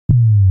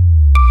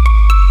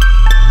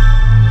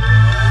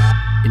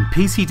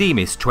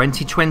PC-DMIS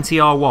 2020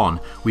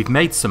 R1, we've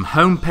made some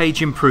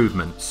homepage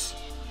improvements.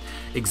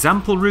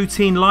 Example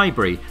Routine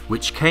Library,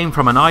 which came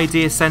from an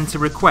Idea Center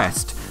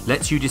request,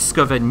 lets you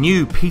discover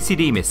new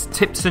PC-DMIS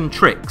tips and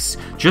tricks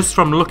just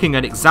from looking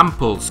at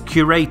examples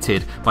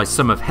curated by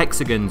some of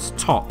Hexagon's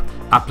top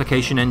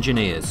application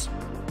engineers.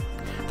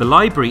 The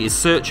library is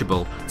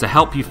searchable to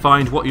help you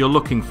find what you're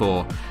looking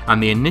for,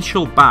 and the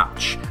initial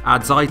batch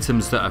adds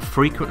items that are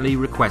frequently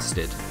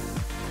requested.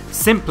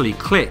 Simply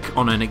click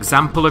on an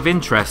example of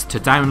interest to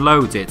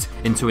download it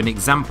into an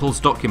examples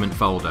document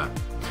folder.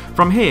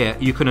 From here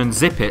you can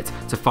unzip it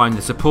to find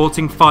the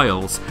supporting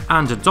files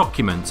and a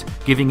document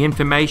giving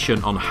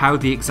information on how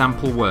the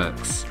example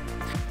works.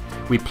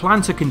 We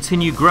plan to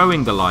continue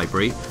growing the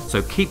library,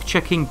 so keep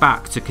checking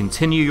back to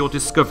continue your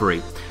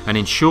discovery and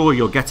ensure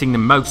you're getting the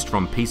most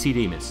from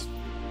PC-DMIS.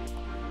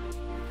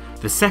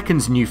 The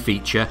second new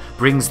feature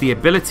brings the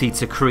ability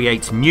to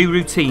create new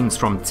routines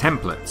from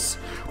templates.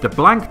 The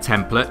blank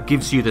template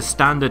gives you the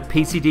standard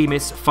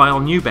PC-DMIS file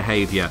new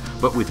behavior,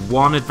 but with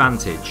one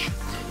advantage.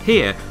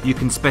 Here you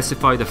can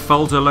specify the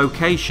folder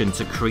location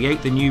to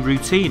create the new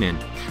routine in,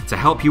 to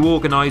help you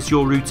organize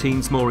your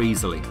routines more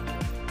easily.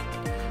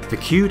 The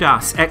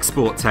QDAS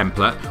export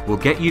template will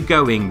get you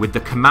going with the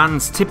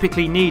commands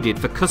typically needed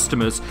for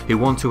customers who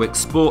want to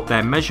export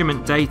their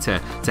measurement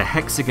data to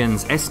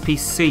Hexagon's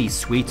SPC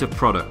suite of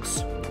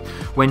products.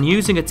 When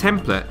using a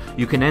template,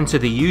 you can enter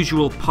the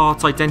usual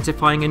part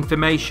identifying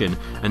information,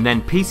 and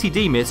then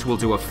PC-DMIS will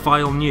do a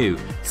file new,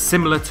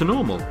 similar to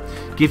normal,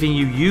 giving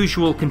you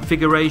usual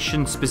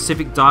configuration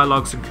specific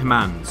dialogues and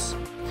commands.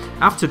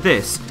 After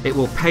this, it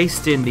will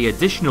paste in the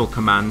additional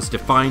commands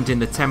defined in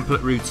the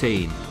template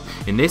routine.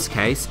 In this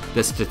case,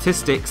 the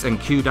statistics and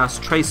QDAS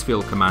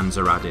tracefield commands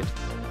are added.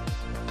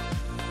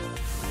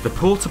 The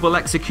portable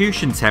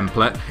execution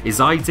template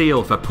is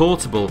ideal for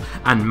portable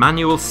and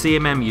manual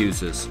CMM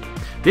users.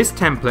 This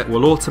template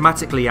will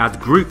automatically add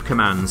group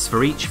commands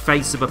for each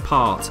face of a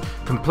part,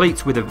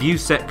 complete with a view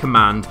set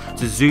command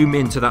to zoom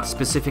into that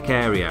specific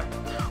area.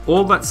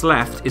 All that's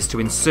left is to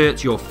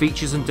insert your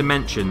features and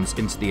dimensions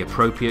into the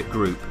appropriate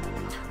group.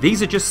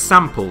 These are just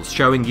samples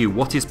showing you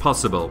what is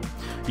possible.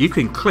 You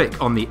can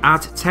click on the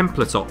Add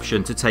Template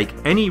option to take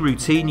any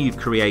routine you've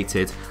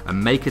created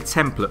and make a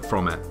template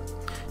from it.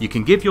 You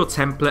can give your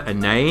template a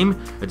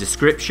name, a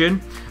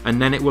description,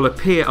 and then it will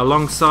appear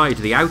alongside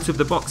the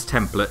out-of-the-box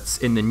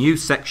templates in the new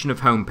section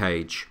of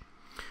homepage.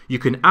 You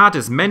can add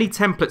as many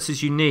templates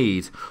as you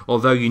need,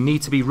 although you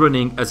need to be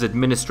running as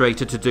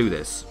administrator to do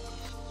this.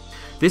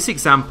 This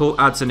example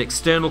adds an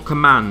external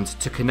command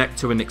to connect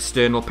to an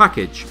external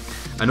package,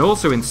 and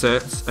also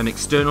inserts an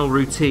external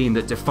routine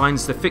that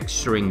defines the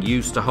fixturing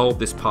used to hold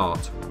this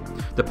part.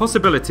 The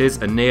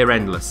possibilities are near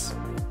endless.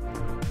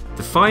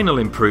 The final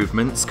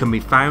improvements can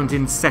be found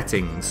in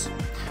Settings.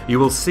 You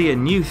will see a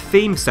new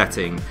theme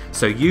setting,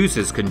 so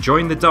users can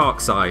join the dark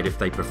side if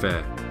they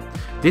prefer.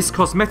 This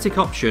cosmetic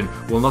option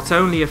will not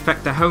only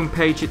affect the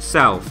homepage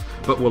itself,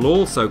 but will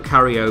also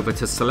carry over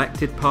to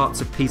selected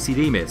parts of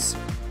PC-DMIS.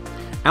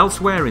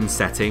 Elsewhere in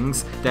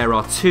Settings, there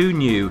are two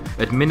new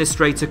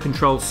administrator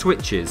control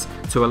switches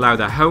to allow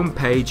the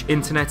homepage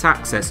internet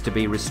access to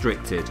be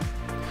restricted.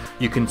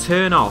 You can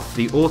turn off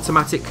the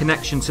automatic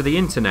connection to the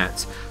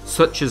internet,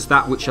 such as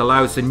that which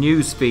allows the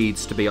news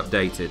feeds to be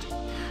updated.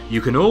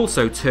 You can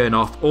also turn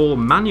off all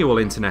manual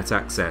internet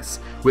access,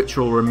 which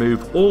will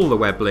remove all the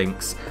web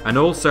links and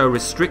also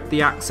restrict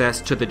the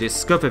access to the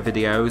Discover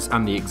videos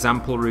and the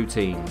example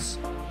routines.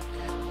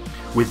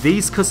 With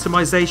these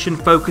customization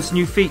focused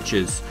new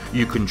features,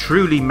 you can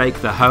truly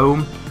make the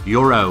home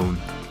your own.